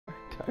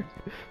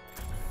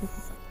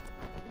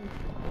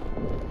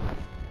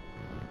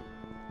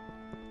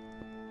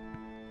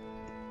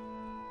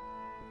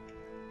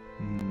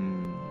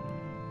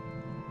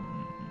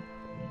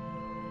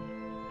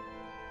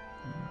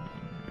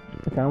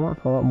Okay, I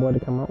want Fall Out Boy to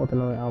come out with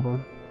another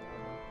album.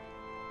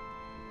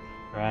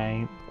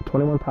 Right.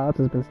 21 Pilots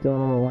has been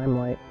stealing all the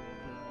limelight.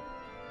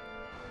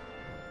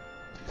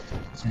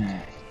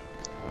 I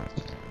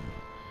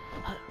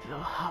feel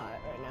hot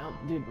right now,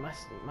 dude. My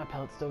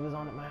pellet stove is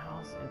on at my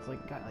house. It's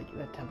like got like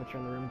the temperature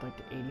in the room is like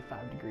to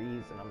 85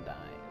 degrees, and I'm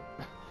dying.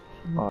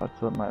 Oh,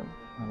 that's what my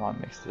mom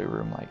makes the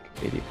room like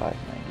 85,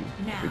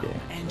 90 every day.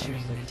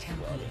 Entering the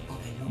temple of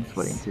I'm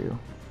sweating too.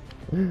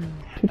 2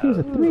 2's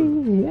a 3,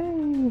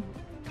 yay!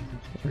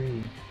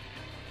 3.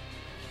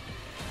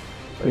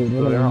 Dude,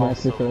 we're gonna wreck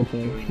this other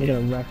team. We're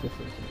gonna wreck this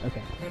other team.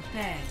 Okay.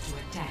 Prepare to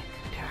attack.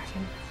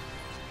 Attacking.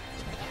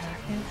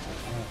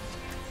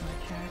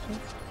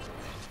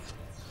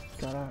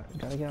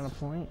 Gotta get on a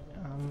point.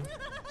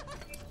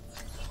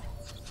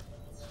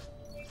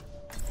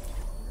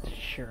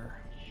 Sure.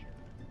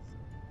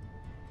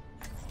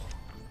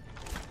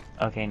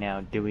 Okay,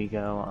 now do we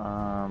go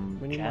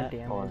We need chat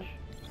more damage.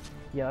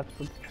 Yeah,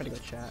 let's try to go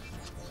chat.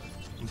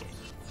 Okay.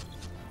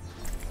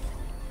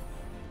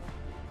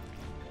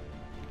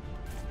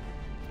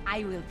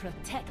 I will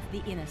protect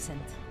the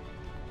innocent.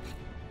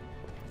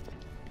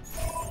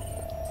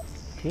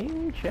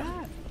 Team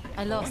chat.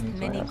 I lost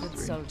many good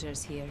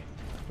soldiers here.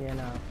 Yeah,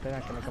 no, they're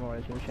not gonna come over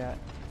to team chat.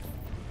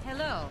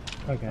 Hello.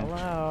 Okay.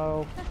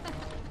 Hello.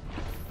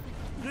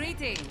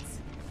 Greetings.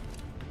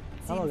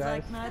 Hello, Seems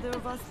guys. like neither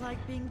of us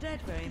like being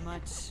dead very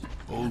much.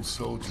 Old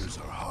soldiers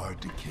are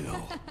hard to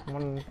kill.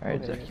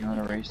 Alright, Zach, you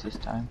wanna race this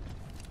time?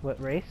 What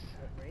race?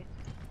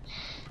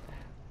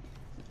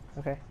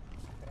 Okay.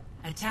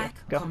 Attack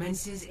Go.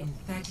 commences in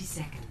 30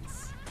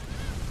 seconds.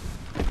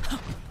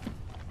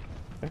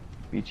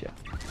 Beat ya.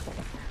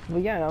 Well,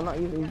 yeah, I'm not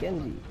using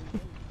Genji.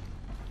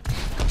 I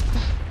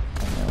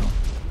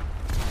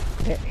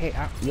know. Hey,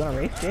 you wanna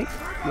race, Jake?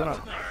 You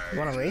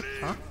wanna race,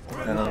 huh?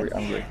 No,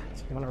 I'm good.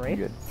 You wanna race?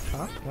 Good.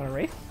 Huh? You wanna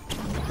race?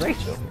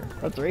 Race!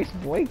 Let's race,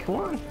 boy, come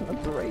on!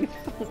 Let's race!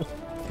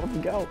 Let's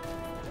go!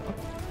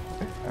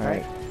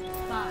 Alright.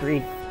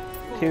 3,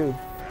 2.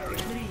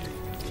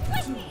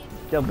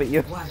 Still beat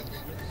you.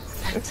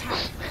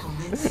 Attack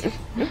commencing.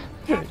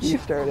 You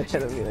started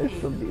ahead of me, I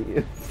still beat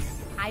you.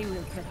 I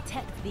will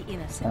protect the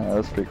innocent. I know,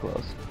 that's pretty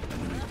close.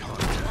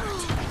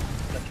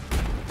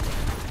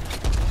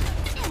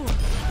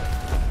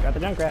 Got the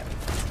Junkrat.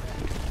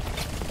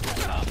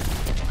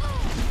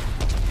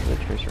 Where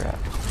the Tracer at?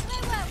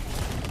 Not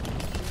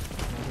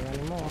here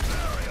anymore.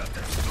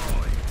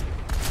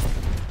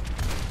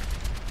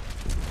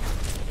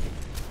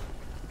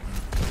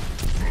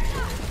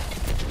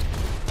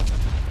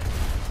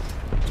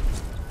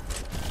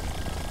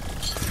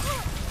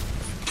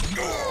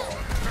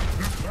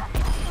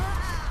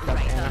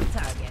 Right on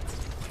target.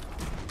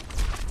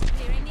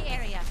 Clearing the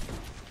area.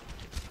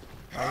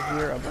 I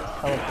hear a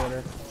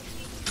teleporter.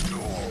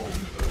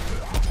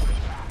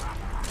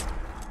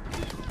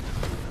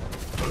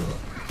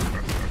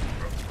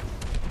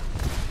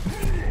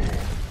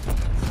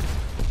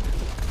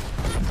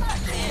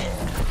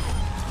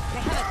 They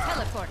have a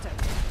teleporter.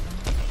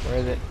 Where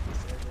is it?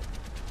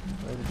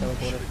 Where's the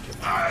teleporter?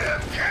 I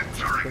am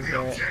entering the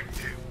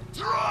objective.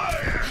 Try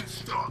and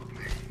stop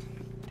me.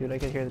 Dude, I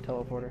can hear the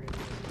teleporter.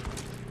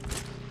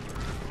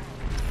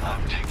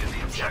 I'm taking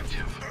the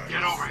objective.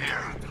 Get over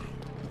here.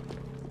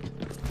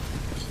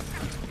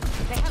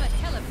 They have a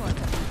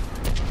teleporter.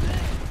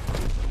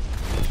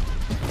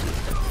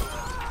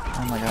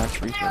 Oh my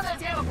gosh, Reaper.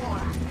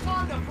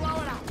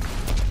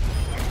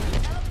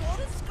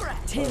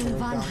 Till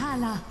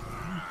Valhalla.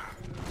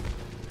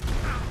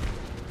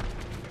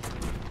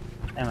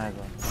 Am I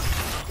going?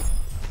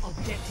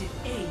 Objective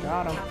A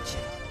Got him.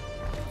 captured.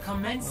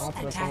 Commence Well,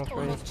 that's attack almost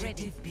on ready.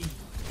 objective B.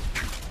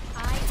 I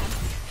am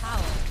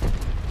power.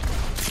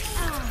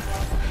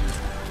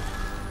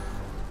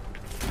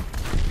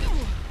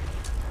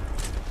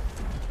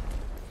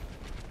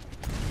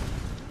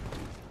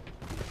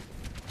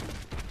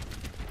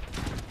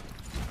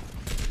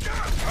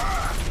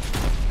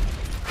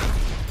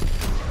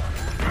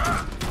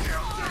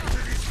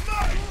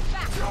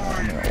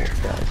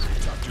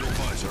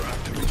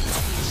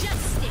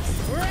 Justice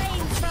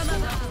reigns from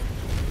above.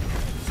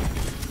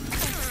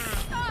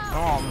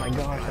 Oh my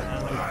gosh,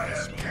 that's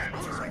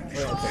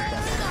We're gonna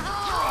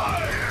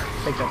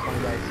take that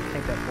point, guys.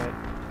 Take that point.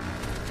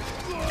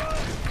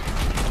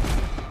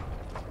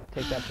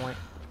 Take that point.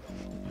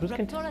 Who's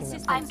contesting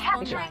that? I'm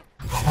capturing.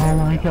 Oh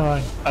my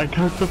god, I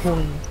took the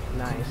point.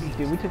 Nice.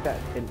 Dude, we took that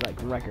in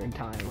like record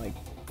time. Like,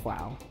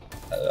 wow.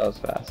 That was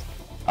fast.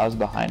 I was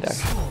behind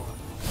actually.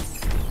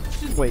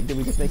 Wait, did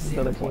we just make this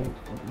other team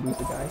lose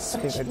the guy? I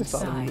think I just saw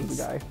them lose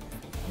the guy. I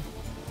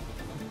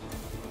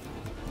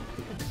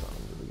just saw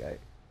them lose the guy.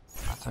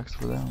 That sucks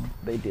for them.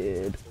 They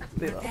did.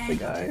 They lost the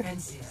guy.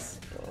 Defenses.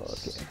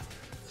 Okay.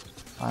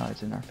 Finally,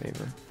 it's in our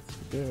favor.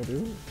 Yeah,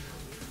 dude.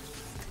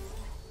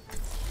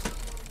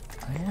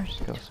 I think I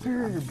should go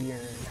Bjorn.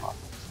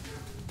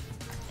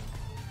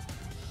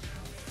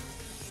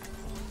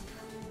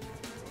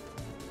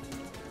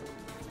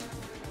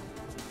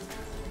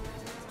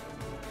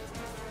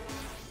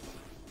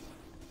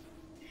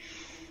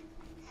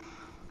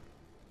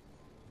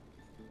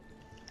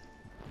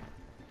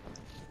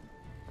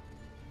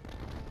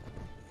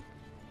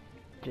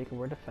 Jacob,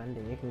 we're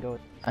defending. You can go.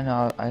 I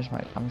know. I'm just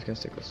gonna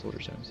stick with Soldier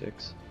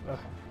 76.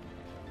 Okay.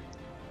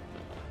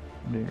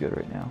 I'm doing good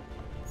right now.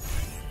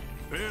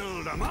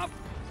 Build them up,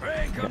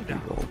 break them Got 3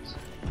 down. golds.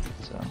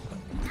 So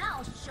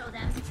I'll show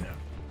them.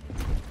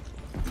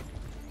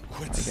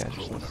 Quit guys are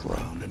so screwing slow.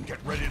 around and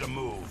get ready to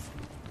move.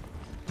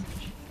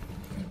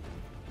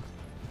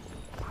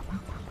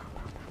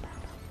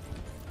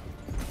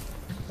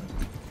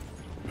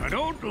 I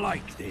don't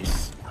like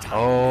this.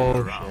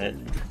 Oh shit.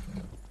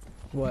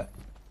 What?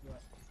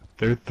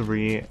 They're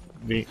 3.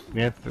 We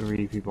have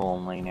 3 people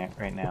only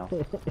right now.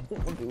 Dude,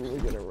 we're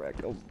gonna wreck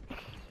them.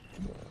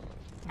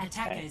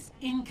 Attackers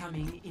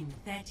incoming in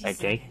 30 Okay.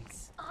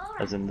 seconds.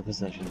 I was in the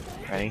position.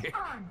 Ready?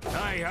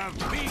 I have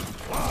big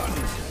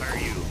plans for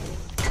you.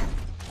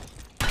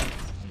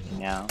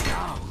 Now.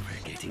 Now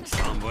we're getting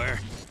somewhere.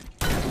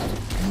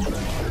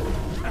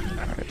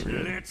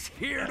 Let's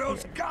hear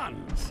those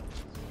guns.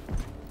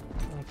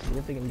 Let's see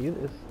if they can do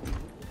this.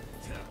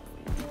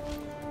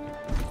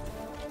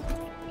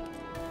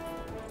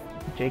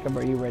 Jacob,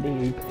 are you ready?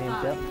 Are you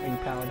amped up? Are you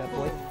powered up,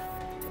 boy?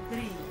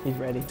 3, He's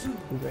ready.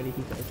 He's ready,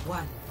 he says.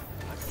 1.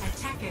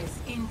 Attackers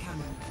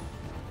incoming.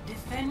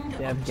 Defend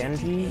They have objective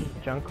Genji,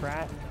 A.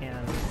 Junkrat,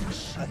 and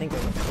I think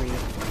it was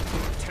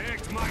 3.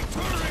 Take my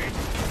turret.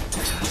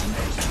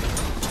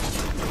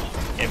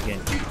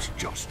 Again. It's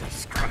just a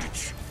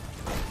scratch.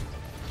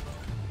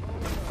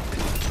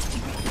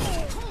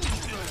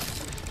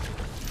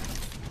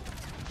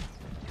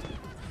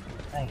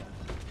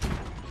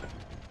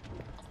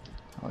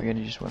 oh, again,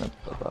 you just went up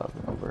above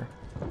and over.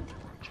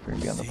 Just gonna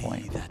be on the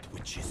point. That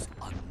which is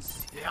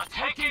unseen. They are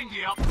taking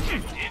the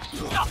objective.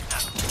 Stop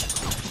them.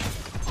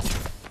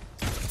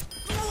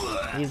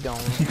 He's going.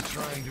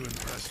 Trying to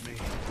impress me.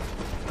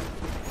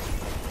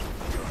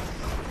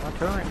 My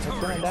turret, it's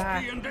gonna Turret's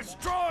die. being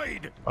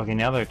destroyed. Okay,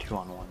 now they're 2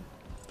 on 1.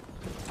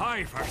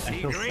 I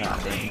foresee feel great sad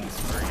right things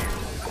for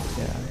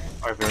you.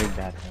 Yeah. Or very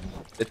bad things.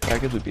 It's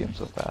package would beat him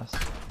so fast.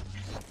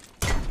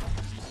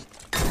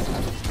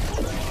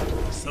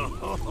 So,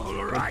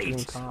 right.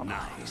 team comp.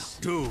 Nice.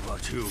 2 for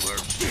 2 are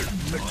built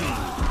to do.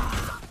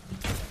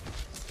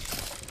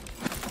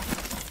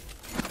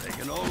 They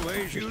can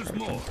always use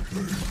more.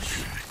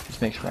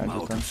 Just make friends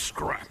Out with them. of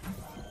scrap.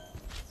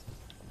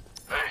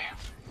 Hey,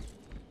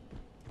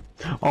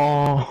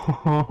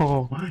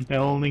 Oh,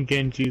 now only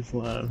Genji's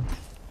left.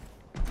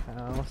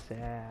 How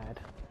sad.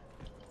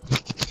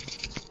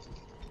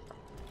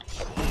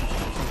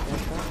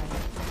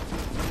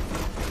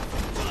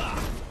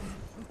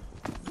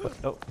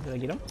 Oh, did I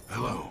get him?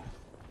 hello.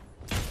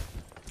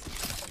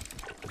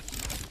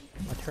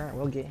 My turret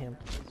will get him.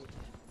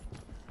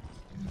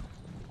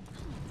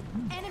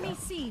 Enemy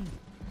seen.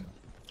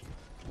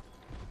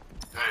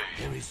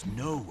 There is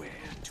nowhere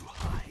to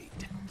hide.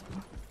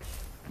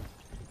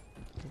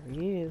 There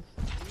he is.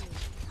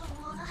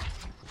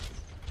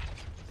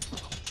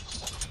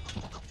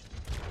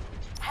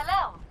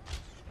 Hello.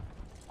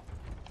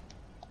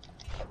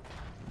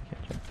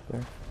 Catch up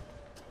there.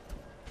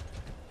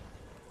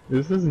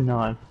 This is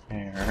not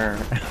fair.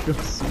 I feel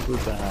super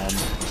bad.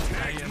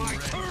 Take my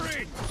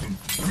turret.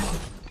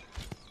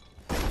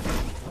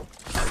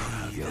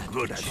 You're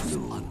good at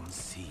you.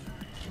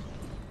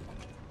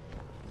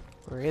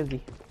 Where is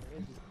he?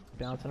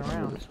 Bouncing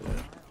around.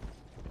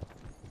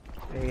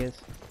 There he is.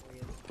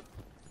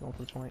 Going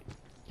for the point.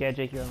 Yeah,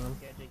 Jake, you're on him.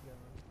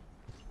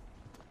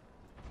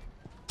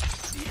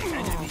 The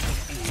enemy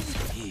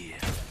is here.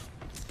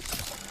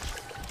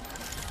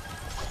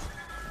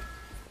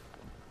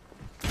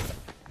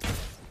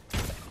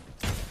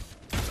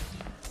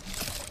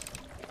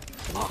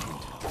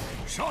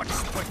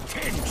 Shots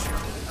potential.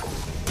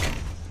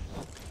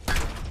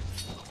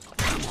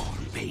 Come on,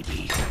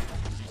 baby.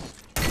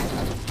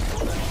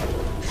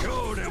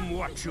 Show them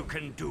what you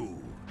can do.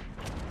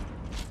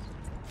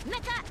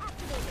 Mecha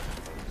activated.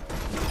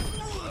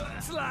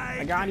 Slide.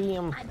 I got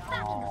him. I'm back in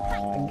the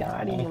fight. I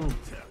got him.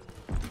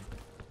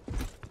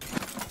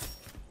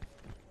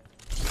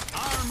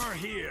 Armor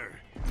here.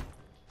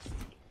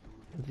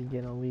 Is he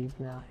gonna leave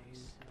now?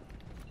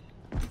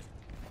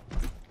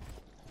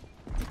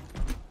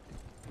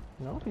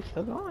 No, he's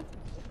still going.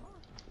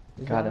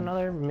 He's Got got him.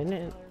 another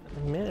minute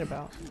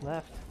about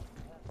left.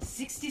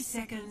 60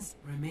 seconds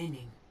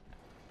remaining.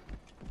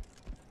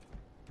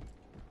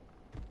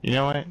 You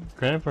know what?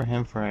 Credit for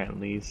him for at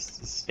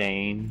least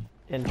staying.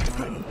 In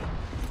time.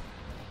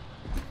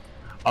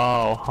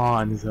 Oh,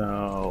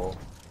 Hanzo.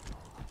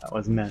 That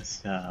was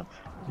messed up.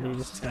 He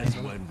just That's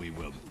when we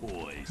were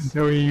boys.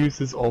 No, he used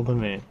his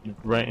ultimate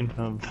right in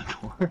front of the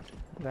door.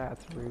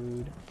 That's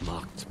rude.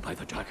 Mocked by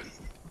the dragon.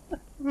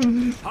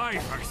 I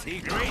foresee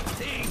great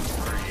things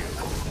for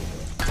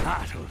you.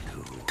 That'll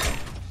do.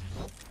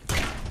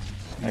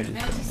 I just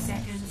 30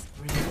 seconds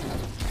remaining.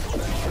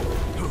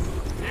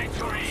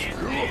 Victory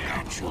is near.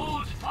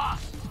 Hold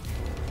fast.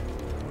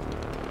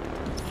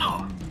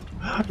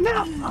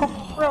 No!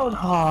 Oh,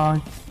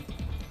 Roadhog!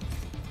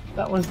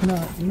 That was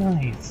not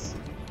nice.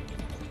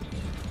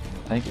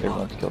 I think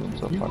everyone's killed him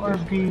so You far. are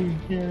being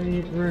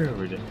very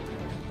rude.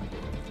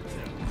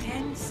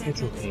 10 It's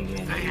seconds. okay,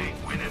 Genji. They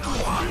ain't winning on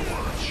my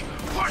watch.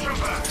 Push them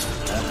back.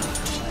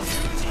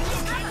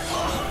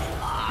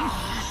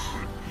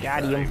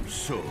 Got him. I'm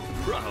so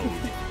proud.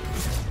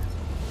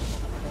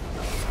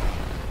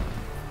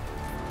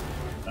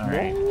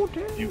 Alright.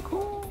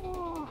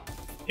 Oh,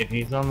 If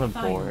he's on the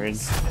board, I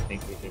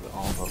think we should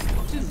all vote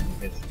for him.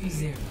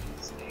 2-0.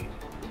 Stage.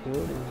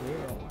 2-0.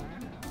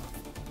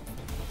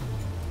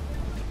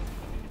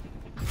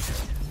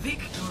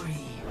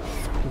 Victory.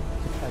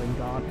 Just had a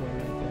god win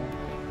right there.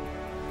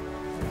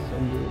 That's so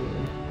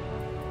good.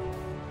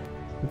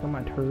 Look at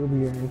my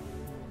turbo.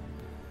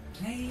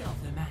 Play of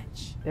the match.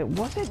 It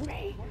wasn't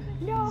me!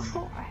 No!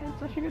 I had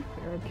such a good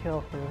fair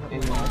kill for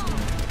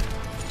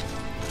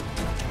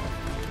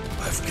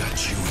I've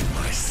got you in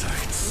my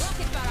sights.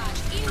 Rocket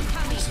barrage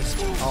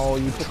incoming. Oh,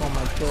 you took all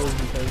my kills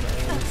because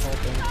I was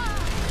helping.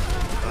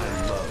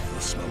 I love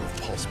the smell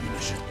of pulse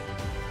munition.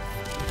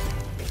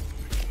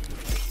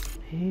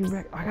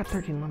 I got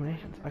 13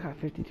 eliminations. I got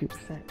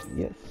 52%.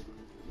 Yes.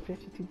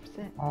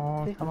 52%.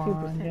 Oh, 52%. come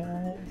on,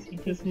 guys. He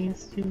just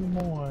needs 2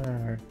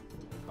 more.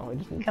 Oh, I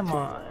just need Come 2.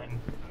 on.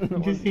 He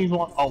just needs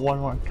one. Oh, 1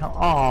 more. Come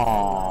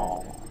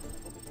on.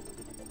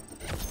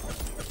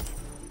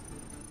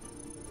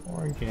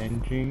 Poor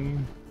Genji.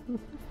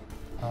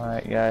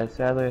 Alright guys,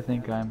 sadly I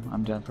think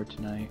I'm done for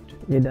tonight.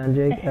 You done,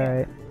 Jake?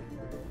 Alright.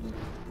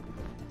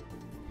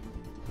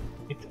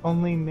 It's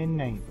only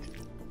midnight.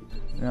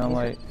 You know,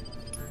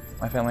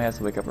 my family has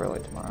to wake up early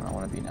tomorrow and I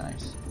want to be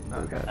nice.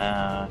 Okay.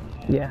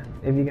 Yeah,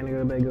 if you're gonna go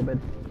to bed, go to bed.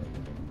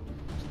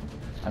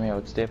 I mean, I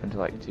would stay up until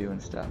like 2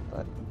 and stuff,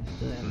 but...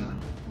 And then,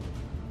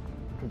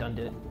 done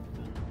did it.